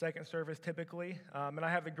second service typically, and I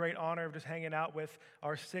have the great honor of just hanging out with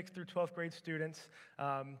our 6th through 12th grade students.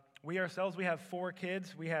 We have 4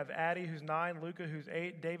 kids. We have Addie, who's 9, Luca, who's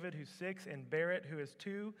 8, David, who's 6, and Barrett, who is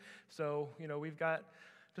 2. So, we've got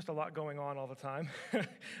just a lot going on all the time.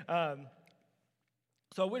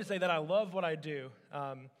 So I would say that I love what I do.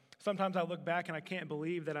 Sometimes I look back and I can't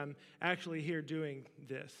believe that I'm actually here doing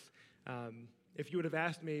this. If you would have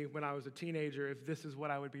asked me when I was a teenager if this is what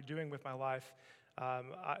I would be doing with my life,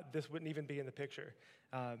 this wouldn't even be in the picture.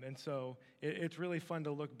 And so it's really fun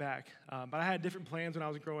to look back. But I had different plans when I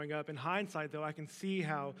was growing up. In hindsight, though, I can see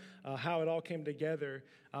how it all came together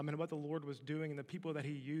and what the Lord was doing and the people that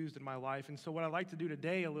he used in my life. And so what I'd like to do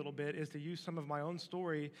today a little bit is to use some of my own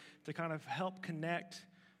story to kind of help connect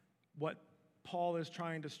what Paul is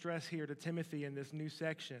trying to stress here to Timothy in this new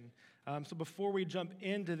section. So before we jump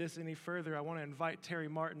into this any further, I want to invite Terry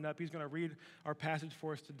Martin up. He's going to read our passage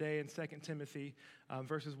for us today in 2 Timothy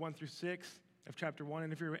verses 1 through 6 of chapter 1.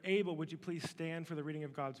 And if you're able, would you please stand for the reading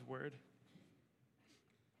of God's word?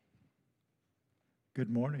 Good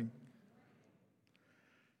morning.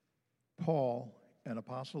 Paul, an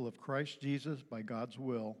apostle of Christ Jesus by God's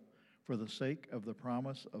will, for the sake of the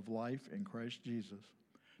promise of life in Christ Jesus.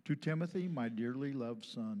 To Timothy, my dearly loved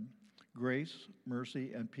son, grace,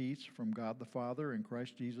 mercy, and peace from God the Father and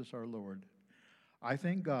Christ Jesus our Lord. I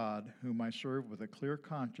thank God, whom I serve with a clear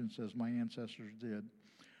conscience as my ancestors did,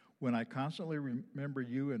 when I constantly remember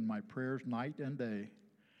you in my prayers night and day.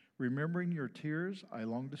 Remembering your tears, I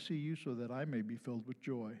long to see you so that I may be filled with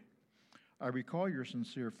joy. I recall your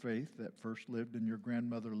sincere faith that first lived in your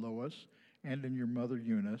grandmother Lois and in your mother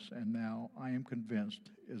Eunice, and now I am convinced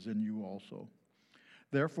is in you also.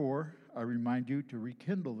 Therefore, I remind you to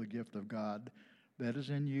rekindle the gift of God that is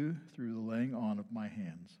in you through the laying on of my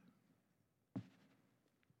hands. All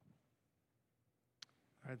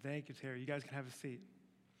right, thank you, Terry. You guys can have a seat.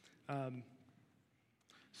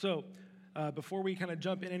 Before we kind of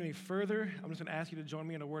jump in any further, I'm just going to ask you to join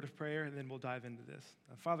me in a word of prayer, and then we'll dive into this.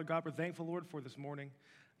 Father God, we're thankful, Lord, for this morning.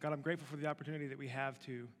 God, I'm grateful for the opportunity that we have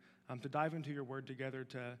to dive into your word together,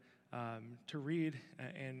 to read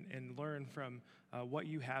and learn from what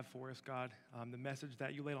you have for us, God, the message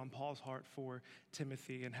that you laid on Paul's heart for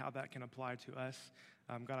Timothy and how that can apply to us.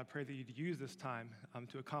 God, I pray that you'd use this time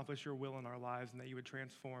to accomplish your will in our lives and that you would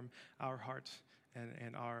transform our hearts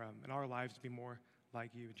and our lives to be more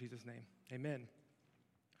like you. In Jesus' name, amen.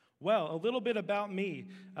 Well, a little bit about me.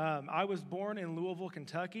 I was born in Louisville,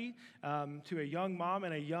 Kentucky, to a young mom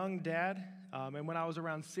and a young dad. And when I was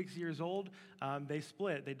around 6 years old, they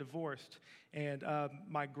split, they divorced. And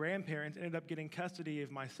my grandparents ended up getting custody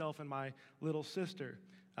of myself and my little sister.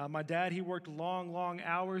 My dad, he worked long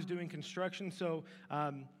hours doing construction. So,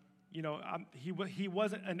 he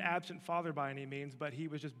wasn't an absent father by any means, but he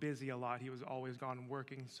was just busy a lot. He was always gone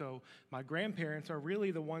working. So my grandparents are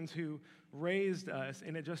really the ones who raised us.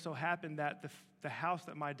 And it just so happened that the house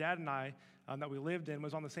that my dad and I, that we lived in,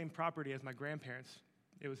 was on the same property as my grandparents.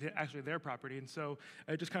 It was actually their property, and so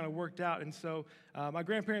it just kind of worked out. And so my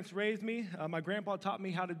grandparents raised me. My grandpa taught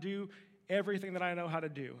me how to do everything that I know how to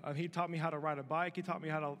do. He taught me how to ride a bike. He taught me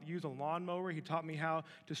how to use a lawnmower. He taught me how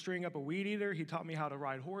to string up a weed eater. He taught me how to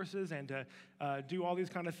ride horses and to do all these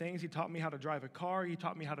kind of things. He taught me how to drive a car. He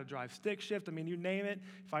taught me how to drive stick shift. I mean, you name it.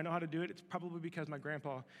 If I know how to do it, it's probably because my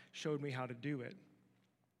grandpa showed me how to do it.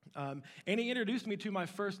 And he introduced me to my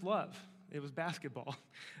first love. It was basketball.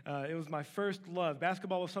 It was my first love.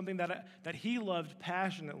 Basketball was something that he loved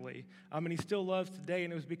passionately, and he still loves today.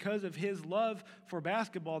 And it was because of his love for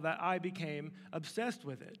basketball that I became obsessed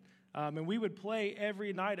with it. And we would play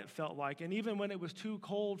every night, it felt like. And even when it was too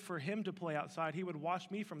cold for him to play outside, he would watch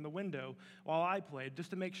me from the window while I played,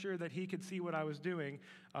 just to make sure that he could see what I was doing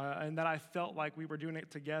and that I felt like we were doing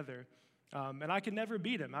it together. And I could never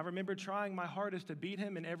beat him. I remember trying my hardest to beat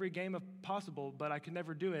him in every game possible, but I could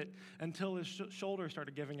never do it until his shoulder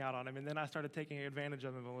started giving out on him, and then I started taking advantage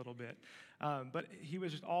of him a little bit. But he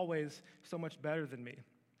was just always so much better than me.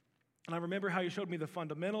 And I remember how he showed me the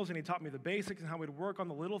fundamentals, and he taught me the basics and how we'd work on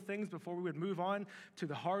the little things before we would move on to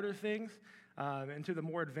the harder things and to the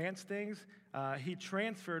more advanced things. He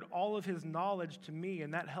transferred all of his knowledge to me,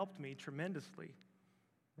 and that helped me tremendously.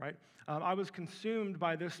 Right? I was consumed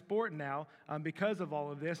by this sport now because of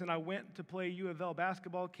all of this, and I went to play U of L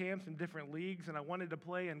basketball camps in different leagues, and I wanted to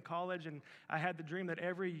play in college, and I had the dream that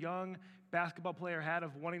every young basketball player had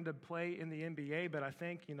of wanting to play in the NBA, but I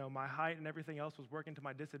think, my height and everything else was working to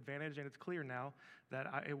my disadvantage, and it's clear now that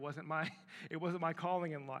it wasn't my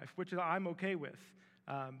calling in life, which I'm okay with.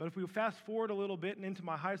 But if we fast forward a little bit and into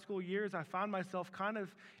my high school years, I found myself kind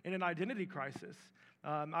of in an identity crisis.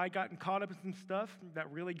 I gotten caught up in some stuff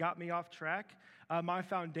that really got me off track. My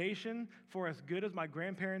foundation, for as good as my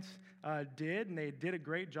grandparents did, and they did a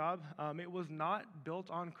great job, it was not built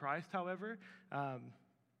on Christ, however.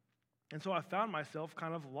 And so I found myself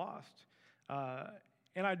kind of lost.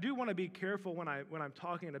 And I do want to be careful when I'm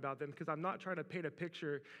talking about them, because I'm not trying to paint a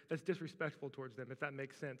picture that's disrespectful towards them, if that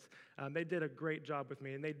makes sense. They did a great job with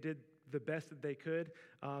me, and they did the best that they could.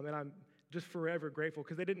 And I'm just forever grateful,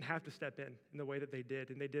 because they didn't have to step in the way that they did,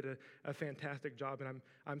 and they did a fantastic job. And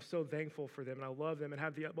I'm so thankful for them, and I love them and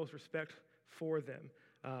have the utmost respect for them.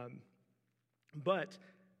 But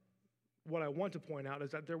what I want to point out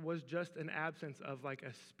is that there was just an absence of like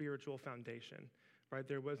a spiritual foundation, right?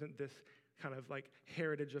 There wasn't this kind of like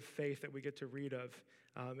heritage of faith that we get to read of,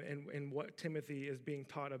 and what Timothy is being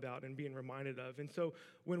taught about and being reminded of. And so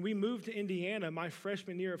when we moved to Indiana, my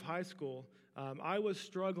freshman year of high school, I was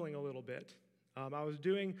struggling a little bit. I was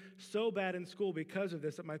doing so bad in school because of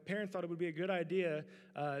this that my parents thought it would be a good idea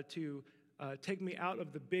to take me out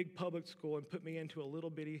of the big public school and put me into a little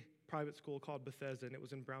bitty private school called Bethesda, and it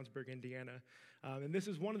was in Brownsburg, Indiana. And this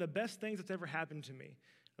is one of the best things that's ever happened to me.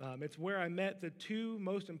 It's where I met the two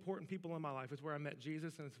most important people in my life. It's where I met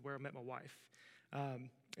Jesus, and it's where I met my wife.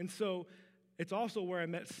 And so it's also where I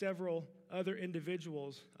met several other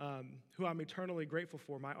individuals who I'm eternally grateful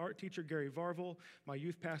for. My art teacher, Gary Varvel, my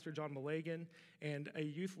youth pastor, John Malagan, and a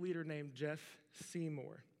youth leader named Jeff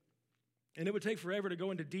Seymour. And it would take forever to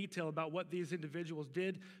go into detail about what these individuals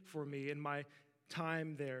did for me in my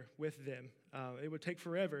time there with them. It would take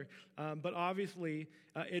forever, but obviously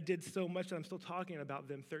it did so much that I'm still talking about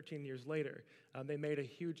them 13 years later. They made a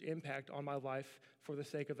huge impact on my life for the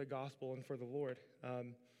sake of the gospel and for the Lord.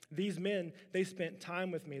 These men, they spent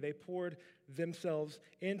time with me. They poured themselves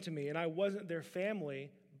into me, and I wasn't their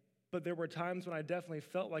family, but there were times when I definitely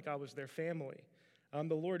felt like I was their family.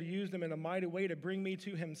 The Lord used them in a mighty way to bring me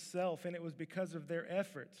to himself, and it was because of their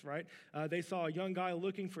efforts, right? They saw a young guy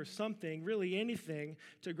looking for something, really anything,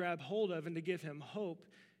 to grab hold of and to give him hope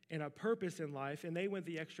and a purpose in life, and they went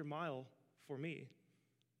the extra mile for me,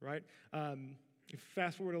 right?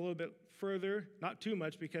 Fast forward a little bit further, not too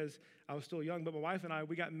much because I was still young, but my wife and I,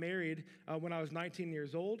 we got married when I was 19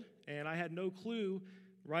 years old, and I had no clue,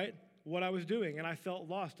 right, what I was doing, and I felt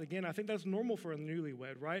lost. Again, I think that's normal for a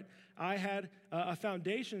newlywed, right? I had a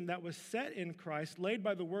foundation that was set in Christ, laid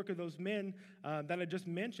by the work of those men that I just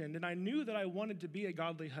mentioned, and I knew that I wanted to be a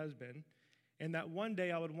godly husband, and that one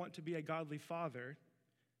day I would want to be a godly father,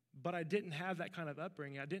 but I didn't have that kind of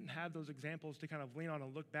upbringing. I didn't have those examples to kind of lean on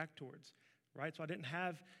and look back towards, right? So I didn't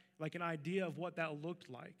have like an idea of what that looked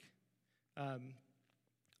like.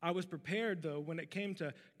 I was prepared, though, when it came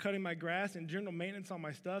to cutting my grass and general maintenance on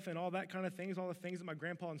my stuff and all that kind of things, all the things that my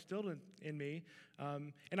grandpa instilled in me.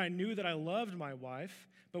 And I knew that I loved my wife,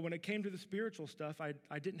 but when it came to the spiritual stuff,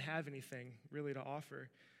 I didn't have anything really to offer.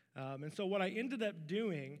 And so what I ended up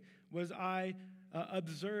doing was I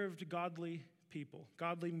observed godly people,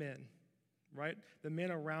 godly men, right? The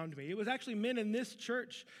men around me. It was actually men in this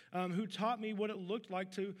church who taught me what it looked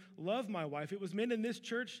like to love my wife. It was men in this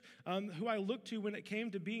church who I looked to when it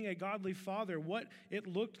came to being a godly father, what it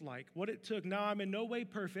looked like, what it took. Now, I'm in no way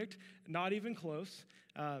perfect, not even close.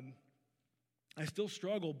 I still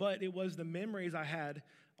struggle, but it was the memories I had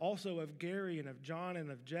also of Gary and of John and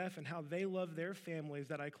of Jeff and how they loved their families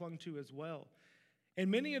that I clung to as well. And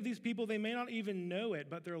many of these people, they may not even know it,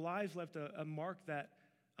 but their lives left a mark that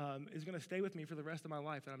is going to stay with me for the rest of my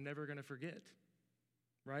life that I'm never going to forget,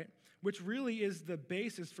 right? Which really is the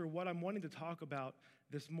basis for what I'm wanting to talk about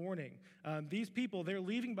this morning. These people, they're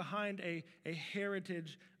leaving behind a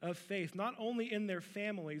heritage of faith, not only in their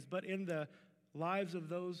families, but in the lives of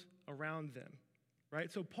those around them, right?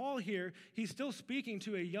 So Paul here, he's still speaking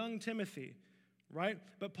to a young Timothy, right?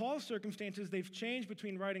 But Paul's circumstances, they've changed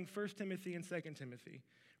between writing 1 Timothy and 2 Timothy.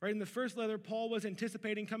 Right, in the first letter, Paul was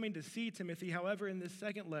anticipating coming to see Timothy. However, in this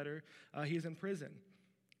second letter, he's in prison,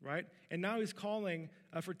 right? And now he's calling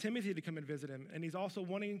for Timothy to come and visit him. And he's also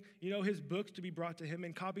wanting, his books to be brought to him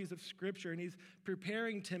and copies of Scripture. And he's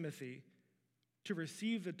preparing Timothy to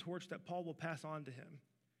receive the torch that Paul will pass on to him,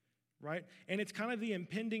 right? And it's kind of the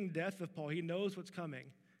impending death of Paul. He knows what's coming,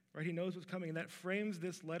 right? He knows what's coming. And that frames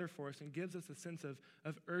this letter for us and gives us a sense of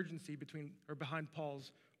urgency behind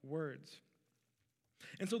Paul's words.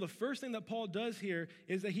 And so the first thing that Paul does here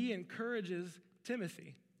is that he encourages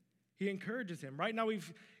Timothy. He encourages him. Right now we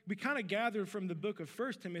kind of gathered from the book of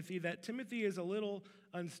 1 Timothy that Timothy is a little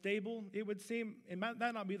unstable, it would seem. It might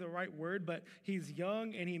not be the right word, but he's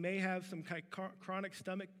young and he may have some chronic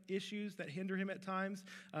stomach issues that hinder him at times.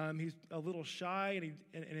 He's a little shy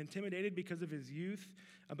and intimidated because of his youth.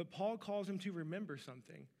 But Paul calls him to remember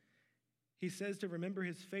something. He says to remember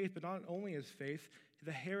his faith, but not only his faith,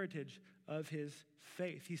 the heritage of his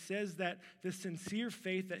faith. He says that the sincere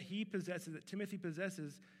faith that he possesses, that Timothy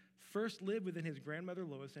possesses, first lived within his grandmother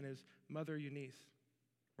Lois and his mother Eunice,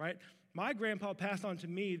 right? My grandpa passed on to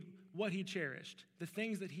me what he cherished, the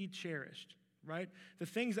things that he cherished, right? The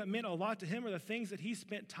things that meant a lot to him are the things that he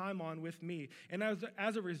spent time on with me. And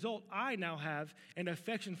as a result, I now have an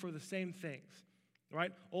affection for the same things,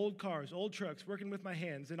 right? Old cars, old trucks, working with my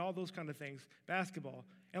hands, and all those kind of things, basketball.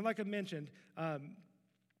 And like I mentioned,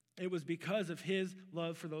 it was because of his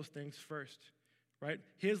love for those things first, right?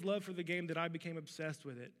 His love for the game that I became obsessed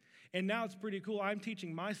with it. And now it's pretty cool. I'm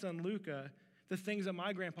teaching my son, Luca, the things that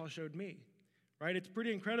my grandpa showed me, right? It's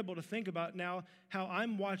pretty incredible to think about now how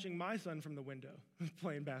I'm watching my son from the window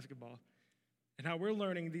playing basketball and how we're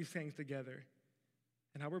learning these things together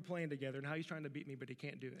and how we're playing together and how he's trying to beat me, but he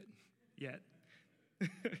can't do it yet.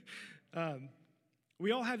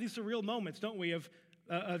 We all have these surreal moments, don't we, of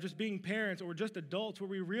just being parents or just adults where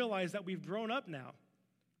we realize that we've grown up now.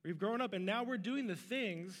 We've grown up, and now we're doing the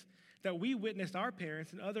things that we witnessed our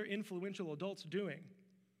parents and other influential adults doing.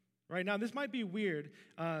 Right now, this might be weird,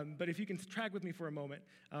 but if you can track with me for a moment,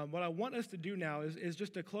 what I want us to do now is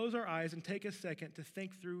just to close our eyes and take a second to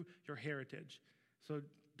think through your heritage. So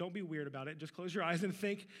don't be weird about it. Just close your eyes and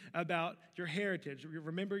think about your heritage.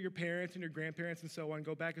 Remember your parents and your grandparents and so on.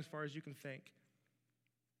 Go back as far as you can think.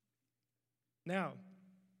 Now,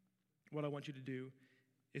 what I want you to do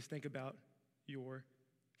is think about your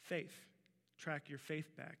faith. Track your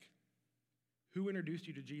faith back. Who introduced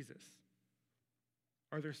you to Jesus?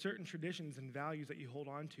 Are there certain traditions and values that you hold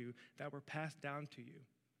on to that were passed down to you?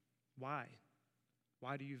 Why?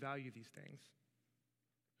 Why do you value these things?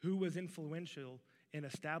 Who was influential in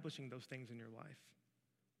establishing those things in your life?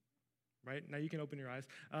 Right? Now you can open your eyes.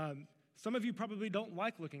 Some of you probably don't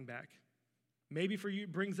like looking back. Maybe for you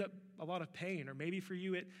it brings up a lot of pain, or maybe for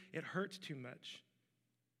you it hurts too much.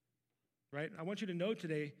 Right? I want you to know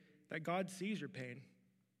today that God sees your pain.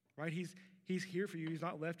 Right? He's here for you. He's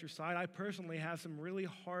not left your side. I personally have some really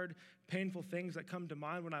hard, painful things that come to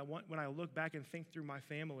mind when I look back and think through my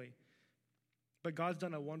family. But God's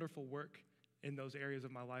done a wonderful work in those areas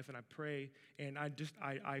of my life, and I pray, and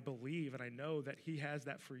I believe, and I know that he has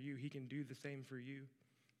that for you. He can do the same for you.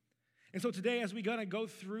 And so today, as we're going to go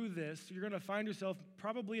through this, you're going to find yourself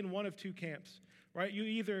probably in one of two camps, right? You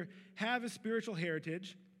either have a spiritual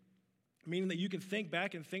heritage, meaning that you can think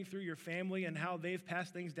back and think through your family and how they've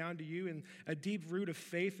passed things down to you, and a deep root of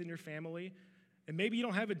faith in your family. And maybe you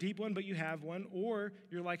don't have a deep one, but you have one, or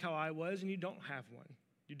you're like how I was and you don't have one.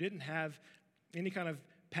 You didn't have any kind of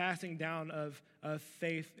passing down of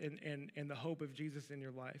faith and the hope of Jesus in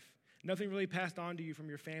your life. Nothing really passed on to you from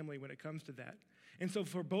your family when it comes to that. And so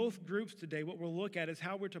for both groups today, what we'll look at is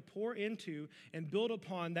how we're to pour into and build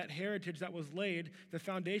upon that heritage that was laid, the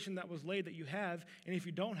foundation that was laid that you have, and if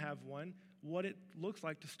you don't have one, what it looks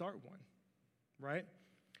like to start one, right?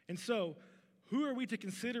 And so who are we to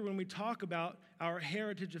consider when we talk about our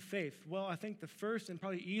heritage of faith? Well, I think the first and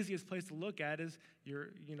probably easiest place to look at is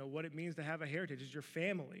what it means to have a heritage, is your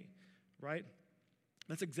family, right?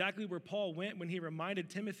 That's exactly where Paul went when he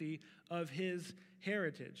reminded Timothy of his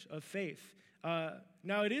heritage of faith.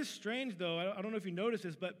 Now, it is strange, though, I don't know if you noticed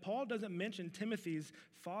this, but Paul doesn't mention Timothy's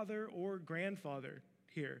father or grandfather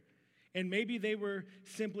here. And maybe they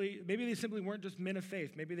simply weren't just men of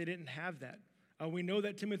faith. Maybe they didn't have that. We know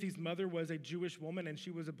that Timothy's mother was a Jewish woman, and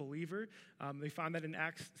she was a believer. They find that in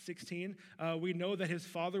Acts 16. We know that his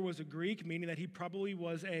father was a Greek, meaning that he probably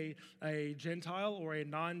was a Gentile or a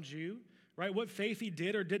non-Jew. Right? What faith he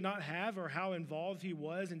did or did not have, or how involved he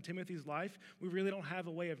was in Timothy's life, we really don't have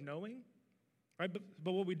a way of knowing. Right?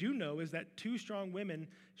 But what we do know is that two strong women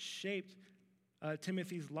shaped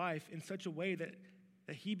Timothy's life in such a way that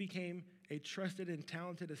he became a trusted and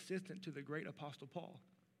talented assistant to the great Apostle Paul.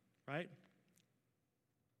 Right?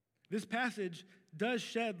 This passage does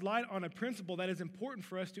shed light on a principle that is important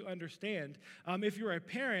for us to understand. If you're a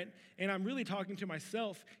parent, and I'm really talking to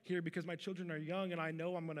myself here because my children are young and I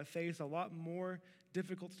know I'm going to face a lot more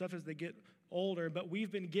difficult stuff as they get older, but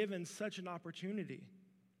we've been given such an opportunity,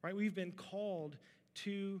 right? We've been called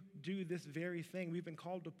to do this very thing. We've been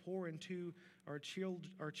called to pour into our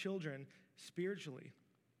children spiritually.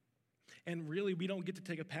 And really, we don't get to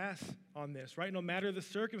take a pass on this, right? No matter the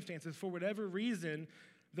circumstances, for whatever reason,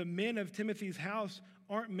 the men of Timothy's house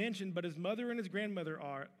aren't mentioned, but his mother and his grandmother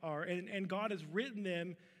are, and God has written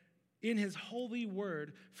them in his holy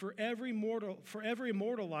word forever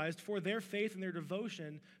immortalized for their faith and their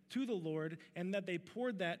devotion to the Lord, and that they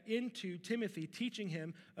poured that into Timothy, teaching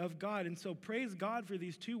him of God. And so praise God for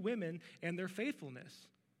these two women and their faithfulness,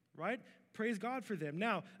 right? Praise God for them.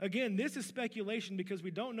 Now, again, this is speculation because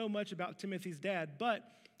we don't know much about Timothy's dad, but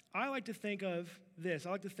I like to think of this.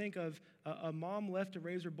 I like to think of a mom left to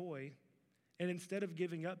raise her boy, and instead of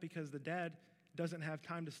giving up because the dad doesn't have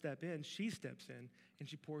time to step in, she steps in and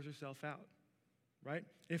she pours herself out, right?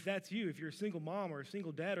 If that's you, if you're a single mom or a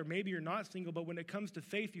single dad, or maybe you're not single, but when it comes to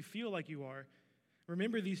faith, you feel like you are,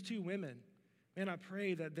 remember these two women. And I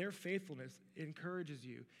pray that their faithfulness encourages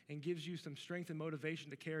you and gives you some strength and motivation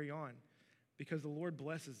to carry on because the Lord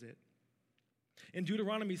blesses it. In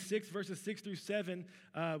Deuteronomy 6, verses 6 through 7,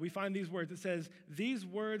 we find these words. It says, "These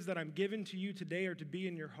words that I'm giving to you today are to be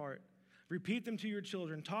in your heart. Repeat them to your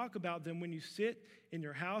children. Talk about them when you sit in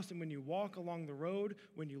your house and when you walk along the road,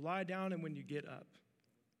 when you lie down and when you get up."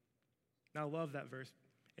 Now, I love that verse.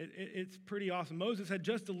 It's pretty awesome. Moses had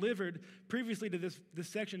just delivered previously to this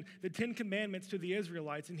section the 10 Commandments to the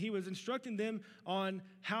Israelites, and he was instructing them on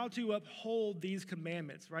how to uphold these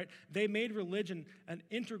commandments, right? They made religion an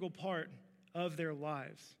integral part of their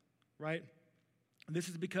lives, right? This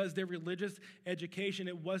is because their religious education,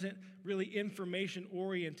 it wasn't really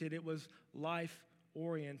information-oriented, it was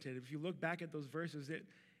life-oriented. If you look back at those verses,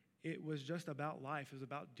 it was just about life. It was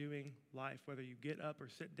about doing life, whether you get up or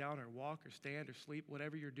sit down or walk or stand or sleep,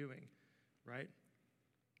 whatever you're doing, right?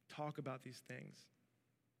 Talk about these things.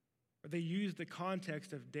 Or they used the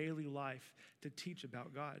context of daily life to teach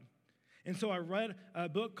about God. And so I read a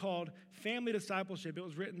book called Family Discipleship. It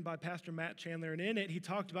was written by Pastor Matt Chandler, and in it he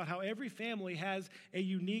talked about how every family has a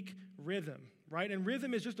unique rhythm, right? And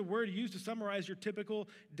rhythm is just a word used to summarize your typical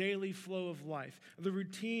daily flow of life, the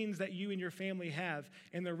routines that you and your family have.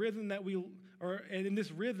 And the rhythm and in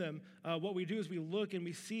this rhythm, what we do is we look and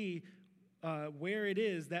we see where it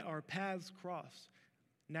is that our paths cross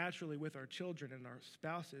naturally with our children and our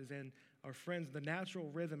spouses and our friends, the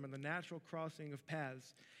natural rhythm and the natural crossing of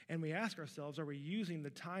paths. And we ask ourselves, are we using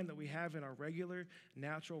the time that we have in our regular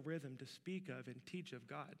natural rhythm to speak of and teach of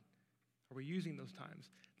God? Are we using those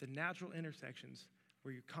times? The natural intersections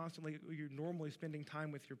where you're normally spending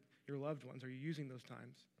time with your loved ones. Are you using those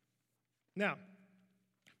times? Now,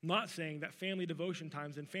 I'm not saying that family devotion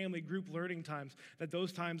times and family group learning times, that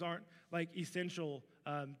those times aren't like essential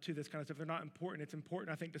to this kind of stuff. They're not important. It's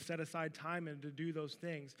important, I think, to set aside time and to do those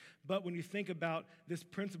things. But when you think about this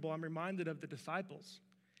principle, I'm reminded of the disciples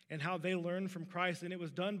and how they learned from Christ, and it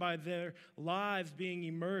was done by their lives being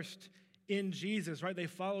immersed in Jesus, right? They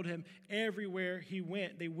followed him everywhere he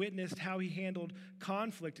went. They witnessed how he handled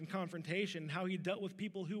conflict and confrontation, how he dealt with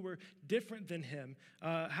people who were different than him,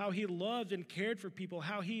 how he loved and cared for people,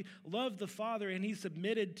 how he loved the Father and he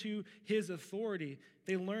submitted to his authority.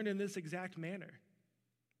 They learned in this exact manner,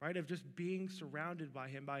 right? Of just being surrounded by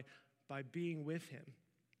him, by being with him.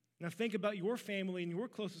 Now think about your family and your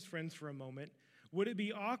closest friends for a moment. Would it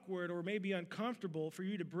be awkward or maybe uncomfortable for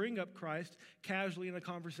you to bring up Christ casually in a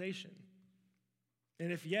conversation?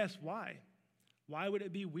 And if yes, why? Why would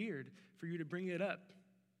it be weird for you to bring it up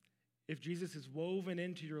if Jesus is woven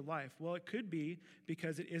into your life? Well, it could be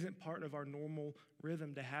because it isn't part of our normal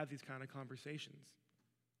rhythm to have these kind of conversations,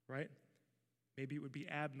 right? Maybe it would be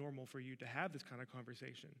abnormal for you to have this kind of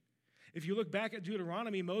conversation. If you look back at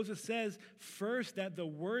Deuteronomy, Moses says first that the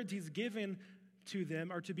words he's given to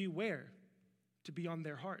them are to be where? To be on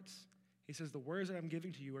their hearts. He says the words that I'm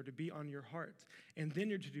giving to you are to be on your hearts. And then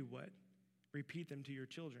you're to do what? Repeat them to your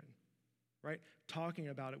children, right? Talking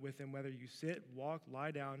about it with them, whether you sit, walk,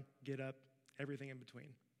 lie down, get up, everything in between.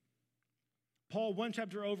 Paul, one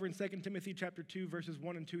chapter over in 2 Timothy chapter 2, verses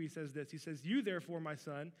 1 and 2, he says this. He says, "You therefore, my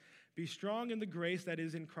son, be strong in the grace that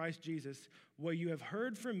is in Christ Jesus. What you have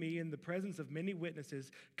heard from me in the presence of many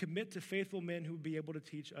witnesses, commit to faithful men who will be able to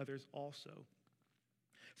teach others also."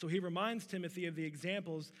 So he reminds Timothy of the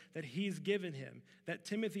examples that he's given him, that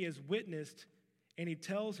Timothy has witnessed, and he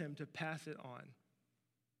tells him to pass it on,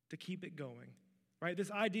 to keep it going, right?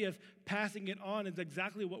 This idea of passing it on is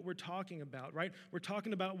exactly what we're talking about, right? We're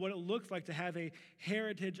talking about what it looks like to have a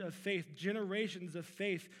heritage of faith, generations of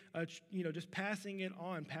faith, just passing it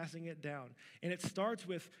on, passing it down. And it starts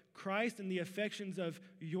with Christ and the affections of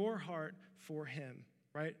your heart for him,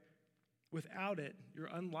 right? Without it, you're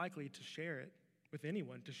unlikely to share it with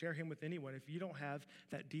anyone, to share him with anyone, if you don't have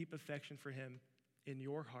that deep affection for him in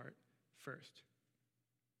your heart first.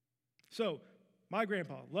 So, my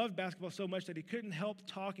grandpa loved basketball so much that he couldn't help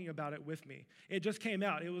talking about it with me. It just came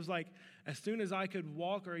out. It was like as soon as I could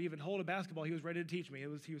walk or even hold a basketball, he was ready to teach me.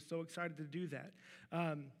 He was so excited to do that.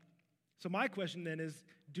 So my question then is,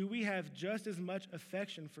 do we have just as much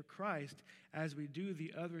affection for Christ as we do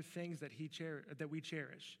the other things that we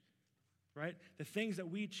cherish? right? The things that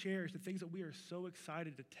we cherish, the things that we are so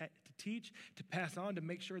excited to teach, to pass on, to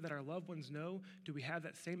make sure that our loved ones know, do we have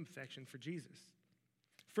that same affection for Jesus?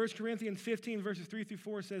 1 Corinthians 15, verses 3 through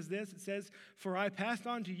 4 says this. It says, "For I passed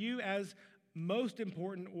on to you as most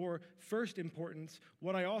important or first importance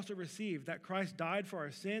what I also received, that Christ died for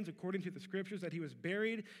our sins according to the Scriptures, that he was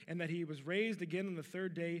buried, and that he was raised again on the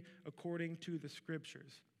third day according to the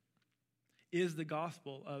Scriptures." Is the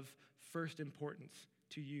gospel of first importance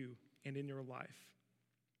to you and in your life?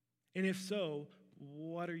 And if so,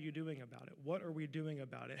 what are you doing about it? What are we doing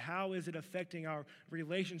about it? How is it affecting our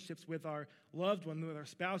relationships with our loved ones, with our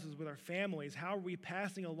spouses, with our families? How are we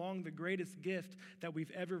passing along the greatest gift that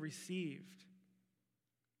we've ever received?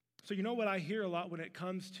 So you know what I hear a lot when it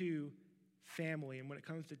comes to family and when it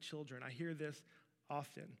comes to children? I hear this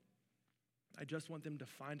often. I just want them to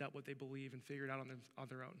find out what they believe and figure it out on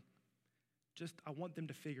their own. I want them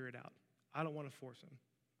to figure it out. I don't want to force them.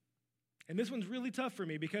 And this one's really tough for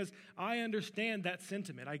me because I understand that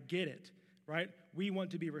sentiment. I get it, right? We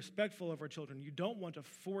want to be respectful of our children. You don't want to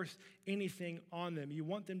force anything on them. You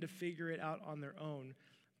want them to figure it out on their own.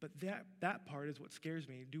 But that part is what scares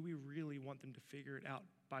me. Do we really want them to figure it out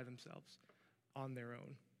by themselves on their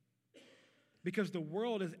own? Because the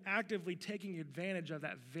world is actively taking advantage of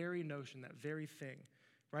that very notion, that very thing,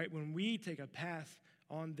 right? When we take a path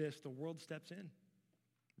on this, the world steps in.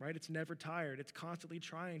 Right? It's never tired. It's constantly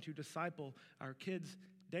trying to disciple our kids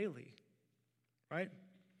daily, right?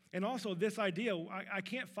 And also this idea, I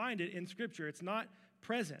can't find it in Scripture. It's not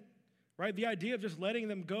present, right? The idea of just letting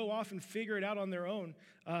them go off and figure it out on their own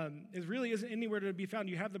isn't anywhere to be found.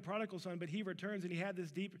 You have the prodigal son, but he returns and he had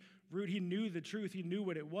this deep root. He knew the truth. He knew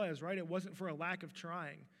what it was, right? It wasn't for a lack of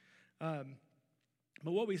trying. But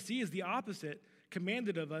what we see is the opposite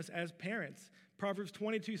commanded of us as parents. Proverbs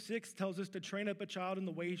 22:6 tells us to train up a child in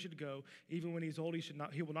the way he should go. Even when he's old,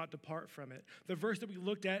 he will not depart from it. The verse that we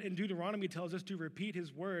looked at in Deuteronomy tells us to repeat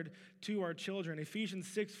his word to our children. Ephesians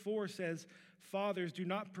 6:4 says, "Fathers, do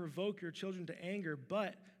not provoke your children to anger,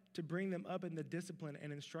 but to bring them up in the discipline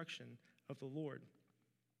and instruction of the Lord."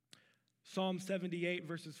 Psalm 78,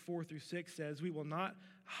 verses 4 through 6 says, "We will not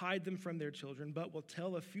hide them from their children, but will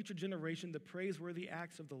tell a future generation the praiseworthy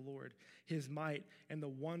acts of the Lord, his might, and the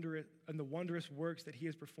wondrous works that he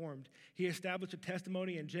has performed. He established a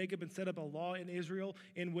testimony in Jacob and set up a law in Israel,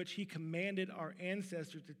 in which he commanded our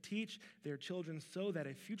ancestors to teach their children, so that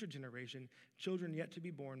a future generation, children yet to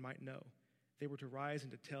be born, might know. They were to rise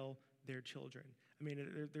and to tell their children." I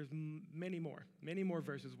mean, there's many more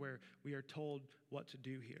verses where we are told what to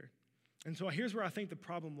do here. And so here's where I think the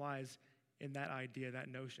problem lies in that idea, that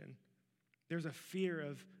notion. There's a fear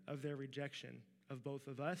of their rejection of both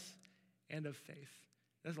of us and of faith.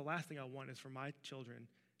 That's the last thing I want, is for my children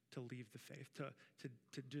to leave the faith,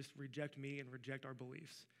 to just reject me and reject our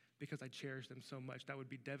beliefs because I cherish them so much. That would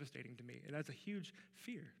be devastating to me. And that's a huge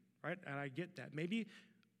fear, right? And I get that. Maybe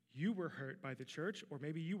you were hurt by the church, or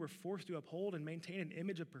maybe you were forced to uphold and maintain an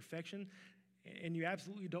image of perfection, and you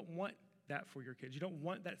absolutely don't want that for your kids. You don't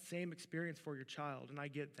want that same experience for your child, and I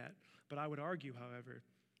get that. But I would argue, however,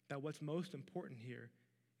 that what's most important here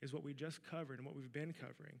is what we just covered and what we've been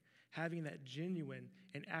covering, having that genuine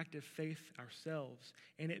and active faith ourselves,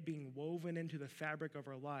 and it being woven into the fabric of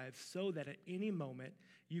our lives so that at any moment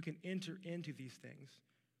you can enter into these things,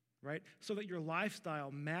 right? So that your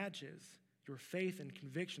lifestyle matches your faith and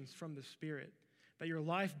convictions from the Spirit, that your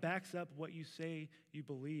life backs up what you say you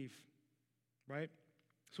believe, right?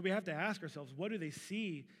 So we have to ask ourselves, what do they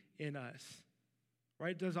see in us,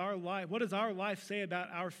 right? What does our life say about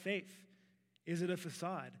our faith? Is it a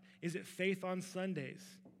facade? Is it faith on Sundays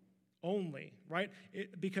only, right?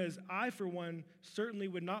 Because I, for one, certainly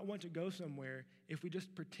would not want to go somewhere if we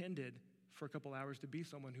just pretended for a couple hours to be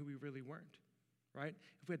someone who we really weren't, right?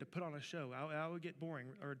 If we had to put on a show, I would get boring,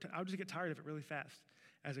 or I would just get tired of it really fast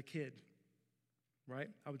as a kid. Right?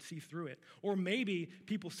 I would see through it. Or maybe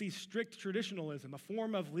people see strict traditionalism, a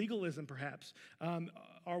form of legalism perhaps.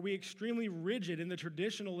 Are we extremely rigid in the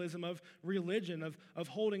traditionalism of religion, of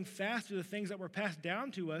holding fast to the things that were passed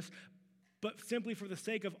down to us, but simply for the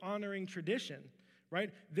sake of honoring tradition,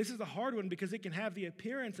 right? This is a hard one because it can have the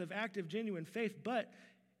appearance of active, genuine faith, but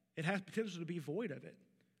it has potential to be void of it,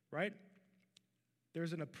 right?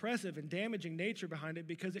 There's an oppressive and damaging nature behind it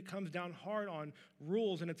because it comes down hard on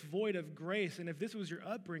rules and it's void of grace. And if this was your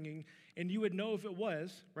upbringing, and you would know if it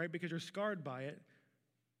was, right, because you're scarred by it,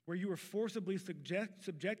 where you were forcibly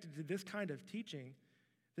subjected to this kind of teaching,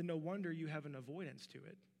 then no wonder you have an avoidance to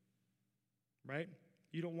it, right?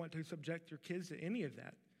 You don't want to subject your kids to any of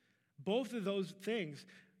that. Both of those things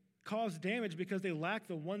cause damage because they lack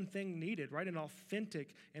the one thing needed, right? An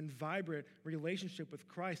authentic and vibrant relationship with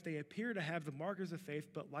Christ. They appear to have the markers of faith,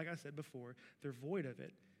 but like I said before, they're void of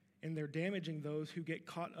it. And they're damaging those who get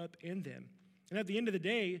caught up in them. And at the end of the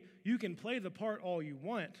day, you can play the part all you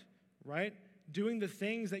want, right? Doing the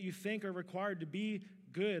things that you think are required to be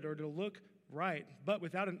good or to look right, but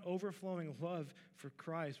without an overflowing love for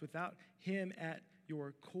Christ, without him at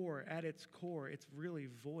your core, at its core, it's really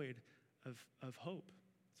void of hope.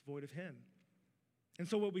 It's void of him. And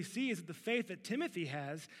so what we see is that the faith that Timothy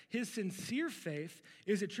has, his sincere faith,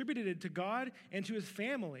 is attributed to God and to his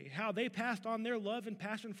family, how they passed on their love and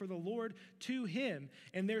passion for the Lord to him.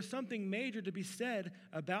 And there's something major to be said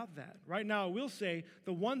about that. Right now, I will say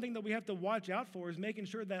the one thing that we have to watch out for is making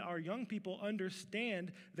sure that our young people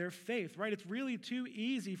understand their faith, right? It's really too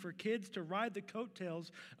easy for kids to ride the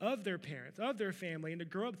coattails of their parents, of their family, and to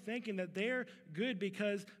grow up thinking that they're good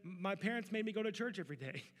because my parents made me go to church every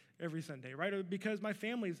day. Every Sunday, right? Or because my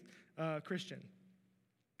family's Christian.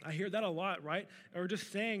 I hear that a lot, right? Or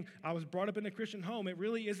just saying, I was brought up in a Christian home. It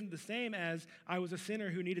really isn't the same as I was a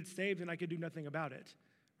sinner who needed saved and I could do nothing about it,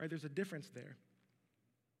 right? There's a difference there,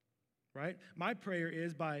 right? My prayer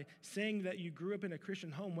is by saying that you grew up in a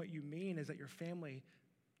Christian home, what you mean is that your family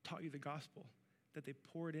taught you the gospel, that they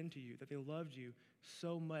poured into you, that they loved you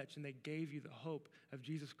so much and they gave you the hope of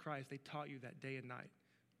Jesus Christ. They taught you that day and night.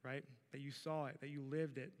 Right? That you saw it, that you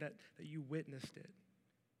lived it, that you witnessed it,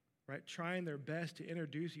 right? Trying their best to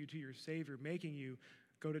introduce you to your Savior, making you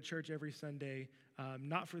go to church every Sunday,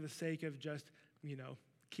 not for the sake of just,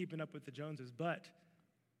 keeping up with the Joneses, but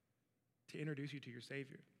to introduce you to your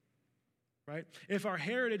Savior, right? If our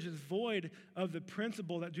heritage is void of the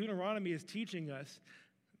principle that Deuteronomy is teaching us,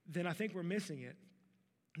 then I think we're missing it.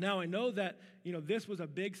 Now, I know that, this was a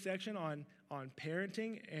big section on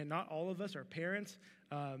parenting, and not all of us are parents,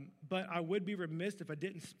 but I would be remiss if I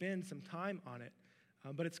didn't spend some time on it.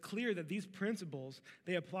 But it's clear that these principles,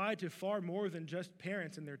 they apply to far more than just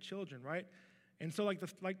parents and their children, right? And so like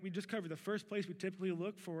we just covered, the first place we typically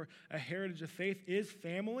look for a heritage of faith is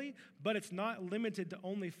family, but it's not limited to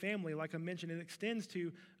only family. Like I mentioned, it extends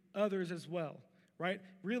to others as well, right?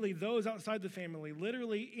 Really, those outside the family,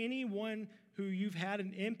 literally anyone who you've had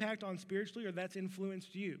an impact on spiritually or that's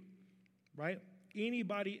influenced you, right?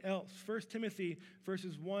 Anybody else. 1 Timothy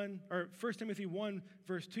 1,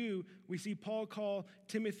 verse 2, we see Paul call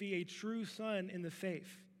Timothy a true son in the faith.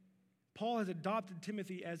 Paul has adopted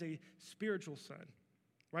Timothy as a spiritual son,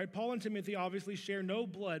 right? Paul and Timothy obviously share no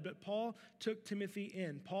blood, but Paul took Timothy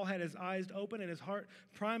in. Paul had his eyes open and his heart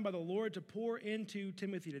primed by the Lord to pour into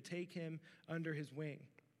Timothy, to take him under his wing.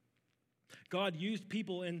 God used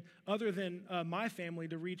people other than my family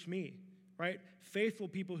to reach me, right? Faithful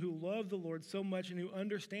people who love the Lord so much and who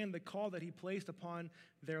understand the call that he placed upon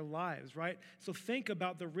their lives, right? So think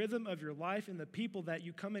about the rhythm of your life and the people that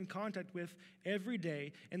you come in contact with every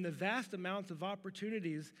day and the vast amounts of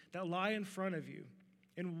opportunities that lie in front of you.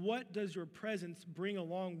 And what does your presence bring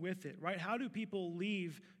along with it, right? How do people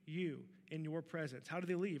leave you in your presence? How do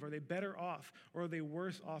they leave? Are they better off or are they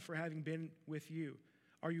worse off for having been with you?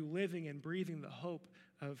 Are you living and breathing the hope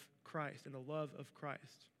of Christ and the love of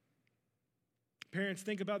Christ? Parents,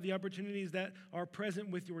 think about the opportunities that are present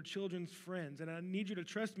with your children's friends. And I need you to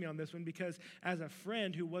trust me on this one because as a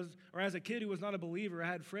friend as a kid who was not a believer, I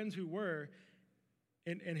had friends who were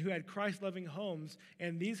and who had Christ-loving homes.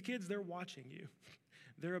 And these kids, they're watching you.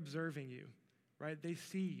 They're observing you, right? They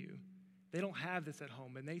see you. They don't have this at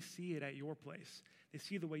home, and they see it at your place. They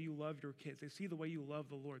see the way you love your kids. They see the way you love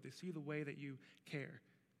the Lord. They see the way that you care,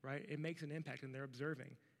 right? It makes an impact, and they're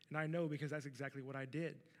observing. And I know because that's exactly what I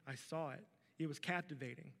did. I saw it. It was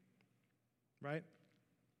captivating, right?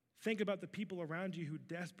 Think about the people around you who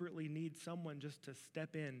desperately need someone just to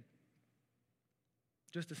step in.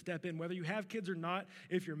 Just to step in, whether you have kids or not,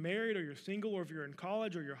 if you're married or you're single or if you're in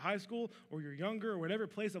college or you're high school or you're younger or whatever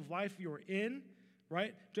place of life you're in,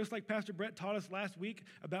 right? Just like Pastor Brett taught us last week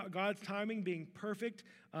about God's timing being perfect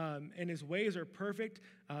and his ways are perfect.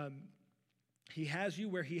 He has you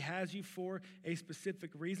where he has you for a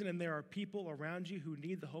specific reason, and there are people around you who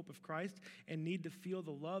need the hope of Christ and need to feel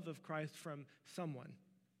the love of Christ from someone,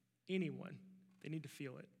 anyone. They need to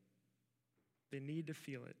feel it. They need to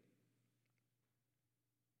feel it.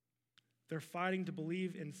 They're fighting to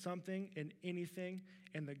believe in something, in anything,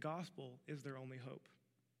 and the gospel is their only hope,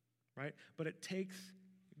 right? But it takes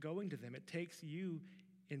going to them. It takes you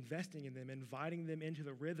investing in them, inviting them into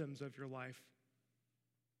the rhythms of your life.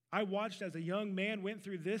 I watched as a young man went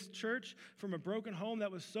through this church from a broken home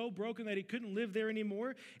that was so broken that he couldn't live there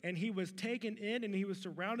anymore, and he was taken in and he was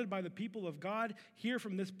surrounded by the people of God here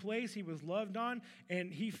from this place. He was loved on,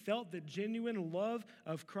 and he felt the genuine love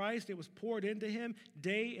of Christ. It was poured into him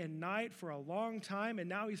day and night for a long time, and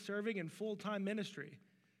now he's serving in full-time ministry.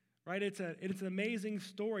 Right? It's an amazing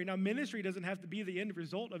story. Now, ministry doesn't have to be the end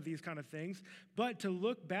result of these kind of things, but to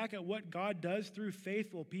look back at what God does through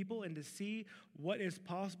faithful people and to see what is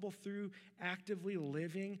possible through actively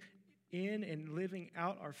living in and living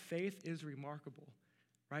out our faith is remarkable.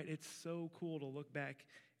 Right? It's so cool to look back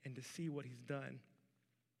and to see what he's done.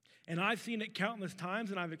 And I've seen it countless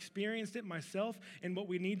times, and I've experienced it myself, and what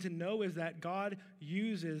we need to know is that God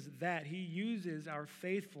uses that. He uses our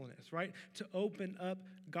faithfulness, right, to open up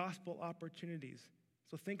gospel opportunities.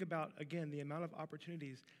 So think about, again, the amount of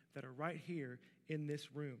opportunities that are right here in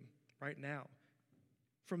this room, right now.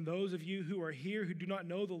 From those of you who are here who do not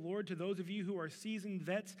know the Lord to those of you who are seasoned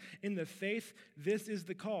vets in the faith, this is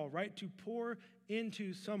the call, right, to pour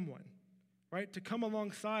into someone. Right? To come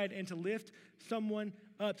alongside and to lift someone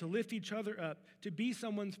up, to lift each other up, to be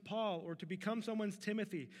someone's Paul or to become someone's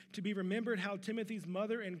Timothy, to be remembered how Timothy's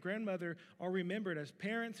mother and grandmother are remembered as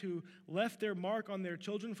parents who left their mark on their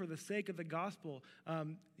children for the sake of the gospel.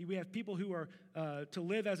 We have people who are to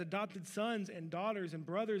live as adopted sons and daughters and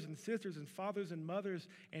brothers and sisters and fathers and mothers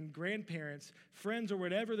and grandparents, friends or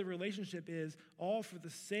whatever the relationship is, all for the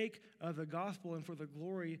sake of the gospel and for the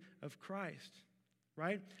glory of Christ.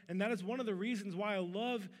 Right? And that is one of the reasons why I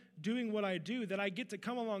love doing what I do, that I get to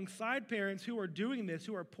come alongside parents who are doing this,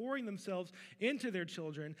 who are pouring themselves into their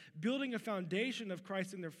children, building a foundation of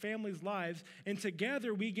Christ in their families' lives, and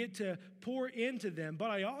together we get to pour into them.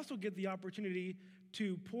 But I also get the opportunity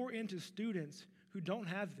to pour into students who don't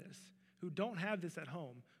have this at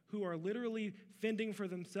home, who are literally fending for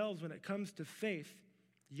themselves when it comes to faith,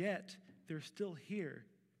 yet they're still here.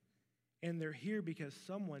 And they're here because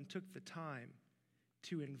someone took the time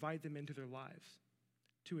to invite them into their lives,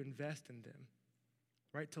 to invest in them,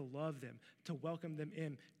 right? To love them, to welcome them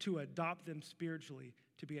in, to adopt them spiritually,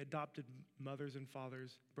 to be adopted mothers and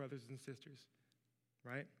fathers, brothers and sisters,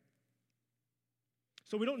 right?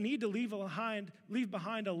 So we don't need to leave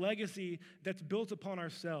behind a legacy that's built upon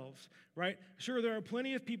ourselves, right? Sure, there are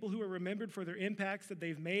plenty of people who are remembered for their impacts that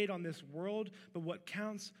they've made on this world, but what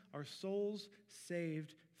counts are souls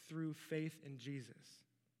saved through faith in Jesus.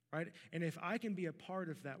 Right? And if I can be a part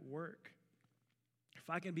of that work, if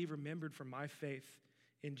I can be remembered for my faith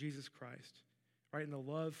in Jesus Christ, right, and the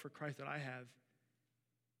love for Christ that I have,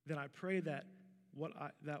 then I pray that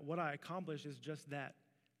what I accomplish is just that,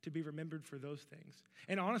 to be remembered for those things.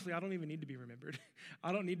 And honestly, I don't even need to be remembered.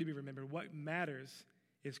 I don't need to be remembered. What matters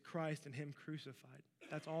is Christ and him crucified.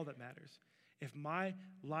 That's all that matters. If my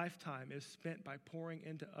lifetime is spent by pouring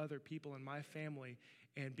into other people in my family,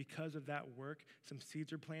 and because of that work, some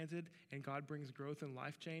seeds are planted and God brings growth and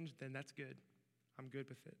life change, then that's good. I'm good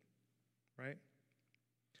with it, right?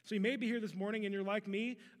 So you may be here this morning and you're like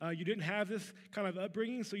me. You didn't have this kind of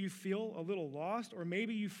upbringing, so you feel a little lost, or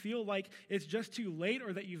maybe you feel like it's just too late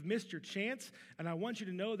or that you've missed your chance, and I want you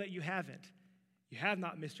to know that you haven't. You have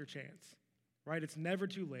not missed your chance, right? It's never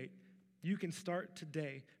too late. You can start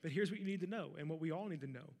today. But here's what you need to know, and what we all need to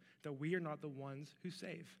know, that we are not the ones who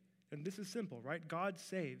save. And this is simple, right? God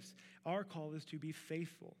saves. Our call is to be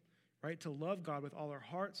faithful, right? To love God with all our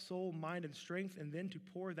heart, soul, mind, and strength, and then to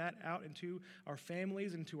pour that out into our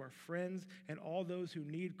families, into our friends, and all those who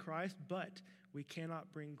need Christ, but we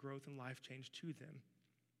cannot bring growth and life change to them,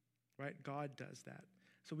 right? God does that.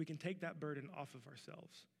 So we can take that burden off of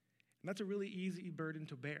ourselves. And that's a really easy burden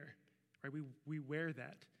to bear, right? We wear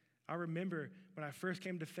that. I remember when I first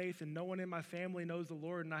came to faith and no one in my family knows the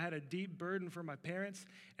Lord, and I had a deep burden for my parents,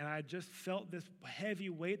 and I just felt this heavy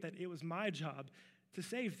weight that it was my job to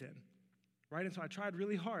save them, right? And so I tried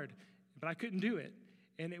really hard, but I couldn't do it.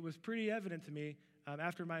 And it was pretty evident to me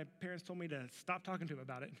after my parents told me to stop talking to them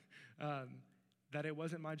about it, that it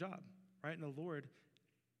wasn't my job, right? And the Lord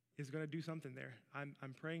is going to do something there.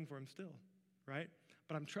 I'm praying for him still, right?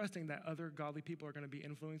 But I'm trusting that other godly people are going to be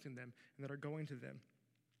influencing them and that are going to them.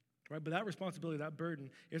 Right? But that responsibility, that burden,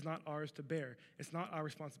 is not ours to bear. It's not our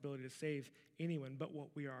responsibility to save anyone, but what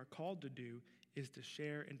we are called to do is to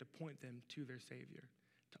share and to point them to their Savior,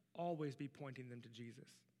 to always be pointing them to Jesus,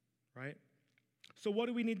 right? So what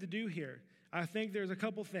do we need to do here? I think there's a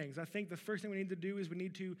couple things. I think the first thing we need to do is we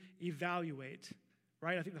need to evaluate,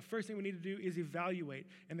 right? I think the first thing we need to do is evaluate.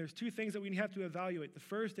 And there's two things that we have to evaluate. The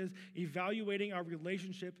first is evaluating our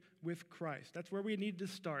relationship with Christ. That's where we need to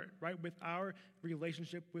start, right? With our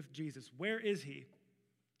relationship with Jesus. Where is he?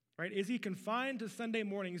 Right? Is he confined to Sunday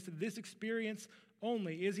mornings, to this experience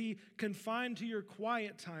only? Is he confined to your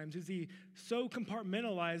quiet times? Is he so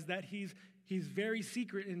compartmentalized that he's very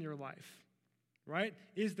secret in your life, right?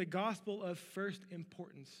 Is the gospel of first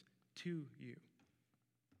importance to you?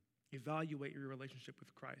 Evaluate your relationship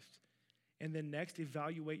with Christ. And then next,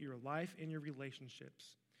 evaluate your life and your relationships.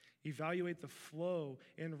 Evaluate the flow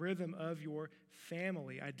and rhythm of your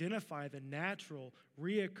family. Identify the natural,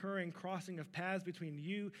 reoccurring crossing of paths between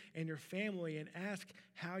you and your family, and ask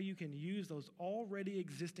how you can use those already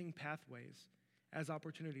existing pathways as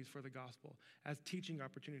opportunities for the gospel, as teaching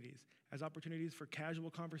opportunities, as opportunities for casual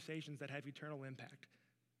conversations that have eternal impact,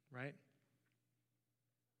 right?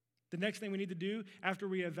 The next thing we need to do after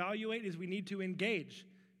we evaluate is we need to engage,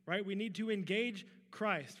 right? We need to engage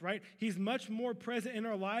Christ, right? He's much more present in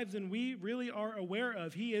our lives than we really are aware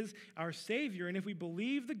of. He is our Savior, and if we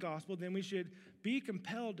believe the gospel, then we should be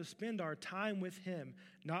compelled to spend our time with him,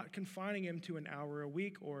 not confining him to an hour a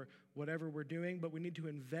week or whatever we're doing, but we need to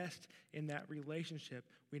invest in that relationship.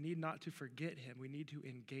 We need not to forget him. We need to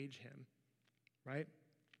engage him, right?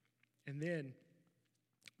 And then,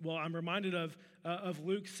 well, I'm reminded of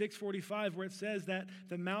Luke 6:45, where it says that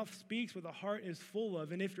the mouth speaks what the heart is full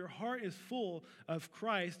of. And if your heart is full of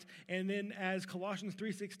Christ, and then as Colossians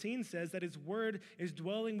 3:16 says, that his word is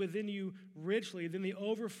dwelling within you richly, then the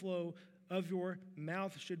overflow of your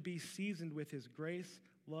mouth should be seasoned with his grace,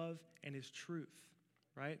 love, and his truth,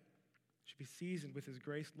 right? Should be seasoned with his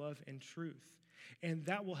grace, love, and truth. And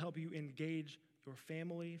that will help you engage your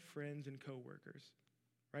family, friends, and coworkers,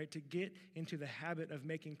 right? To get into the habit of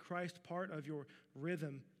making Christ part of your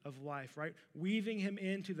rhythm of life, right? Weaving him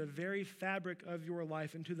into the very fabric of your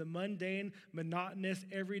life, into the mundane, monotonous,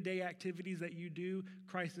 everyday activities that you do.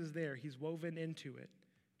 Christ is there. He's woven into it,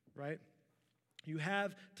 right? You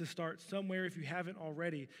have to start somewhere if you haven't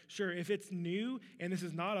already. Sure, if it's new and this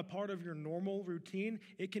is not a part of your normal routine,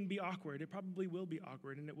 it can be awkward. It probably will be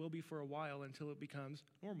awkward, and it will be for a while until it becomes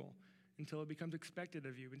normal, until it becomes expected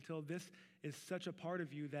of you, until this is such a part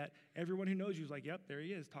of you that everyone who knows you is like, yep, there he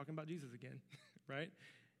is, talking about Jesus again, right?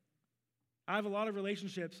 I have a lot of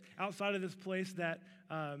relationships outside of this place that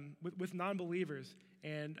with non-believers,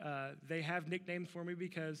 and they have nicknames for me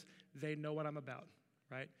because they know what I'm about,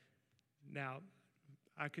 right? Now,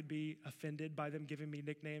 I could be offended by them giving me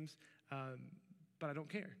nicknames, but I don't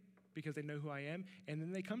care because they know who I am, and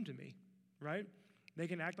then they come to me, right? They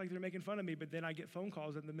can act like they're making fun of me, but then I get phone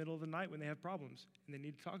calls in the middle of the night when they have problems and they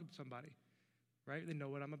need to talk to somebody, right? They know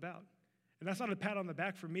what I'm about. And that's not a pat on the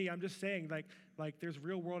back for me. I'm just saying like there's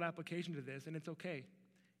real world application to this, and it's okay.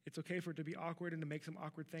 It's okay for it to be awkward and to make some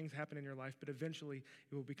awkward things happen in your life, but eventually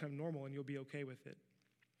it will become normal and you'll be okay with it.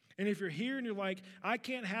 And if you're here and you're like, I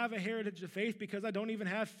can't have a heritage of faith because I don't even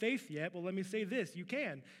have faith yet, well, let me say this. You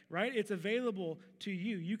can, right? It's available to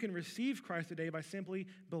you. You can receive Christ today by simply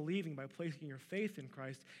believing, by placing your faith in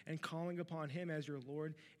Christ and calling upon him as your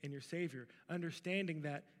Lord and your Savior, understanding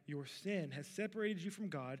that your sin has separated you from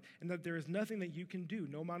God and that there is nothing that you can do,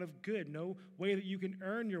 no amount of good, no way that you can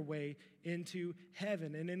earn your way into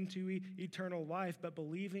heaven and into eternal life, but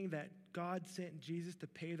believing that God sent Jesus to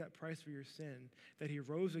pay that price for your sin, that he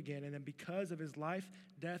rose again, and then because of his life,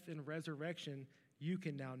 death, and resurrection, you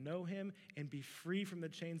can now know him and be free from the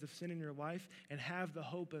chains of sin in your life and have the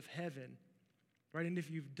hope of heaven, right? And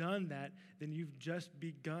if you've done that, then you've just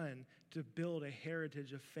begun to build a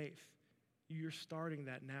heritage of faith. You're starting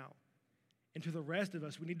that now. And to the rest of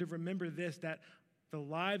us, we need to remember this, that the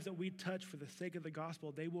lives that we touch for the sake of the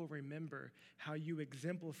gospel, they will remember how you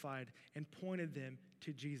exemplified and pointed them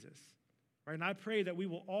to Jesus, right? And I pray that we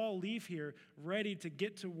will all leave here ready to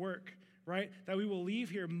get to work, right? That we will leave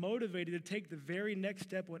here motivated to take the very next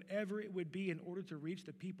step, whatever it would be, in order to reach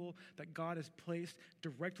the people that God has placed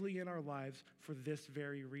directly in our lives for this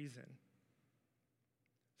very reason.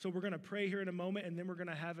 So we're going to pray here in a moment, and then we're going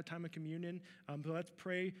to have a time of communion. So let's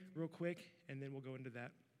pray real quick, and then we'll go into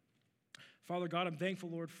that. Father God, I'm thankful,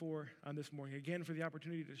 Lord, for this morning, again, for the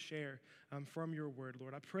opportunity to share from your word,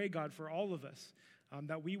 Lord. I pray, God, for all of us,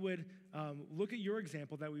 that we would look at your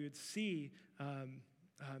example, that we would see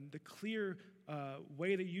the clear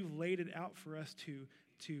way that you've laid it out for us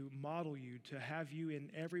to model you, to have you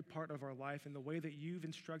in every part of our life, and the way that you've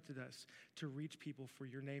instructed us to reach people for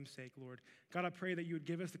your name's sake, Lord. God, I pray that you would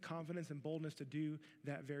give us the confidence and boldness to do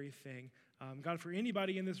that very thing. God, for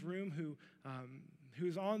anybody in this room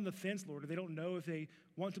who's on the fence, Lord, or they don't know if they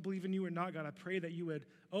want to believe in you or not, God, I pray that you would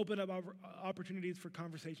open up opportunities for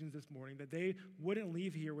conversations this morning, that they wouldn't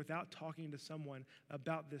leave here without talking to someone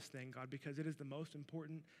about this thing, God, because it is the most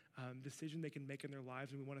important decision they can make in their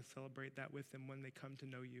lives, and we want to celebrate that with them when they come to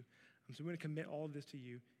know you. So we're going to commit all of this to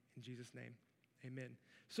you in Jesus' name. Amen.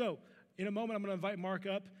 So in a moment, I'm going to invite Mark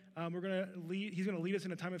up. He's going to lead us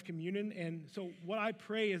in a time of communion. And so what I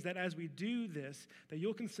pray is that as we do this, that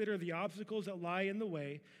you'll consider the obstacles that lie in the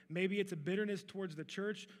way. Maybe it's a bitterness towards the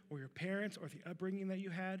church or your parents or the upbringing that you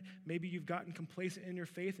had. Maybe you've gotten complacent in your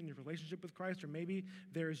faith and your relationship with Christ, or maybe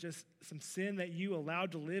there's just some sin that you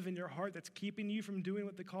allowed to live in your heart that's keeping you from doing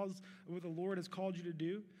what the Lord has called you to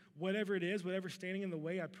do. Whatever it is, whatever's standing in the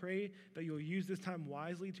way, I pray that you'll use this time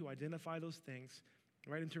wisely to identify those things,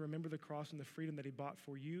 right, and to remember the cross and the freedom that he bought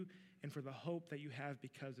for you and for the hope that you have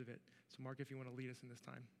because of it. So, Mark, if you want to lead us in this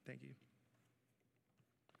time, thank you.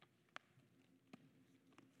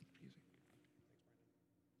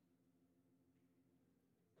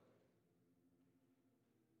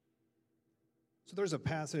 So there's a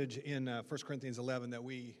passage in 1 Corinthians 11 that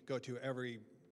we go to every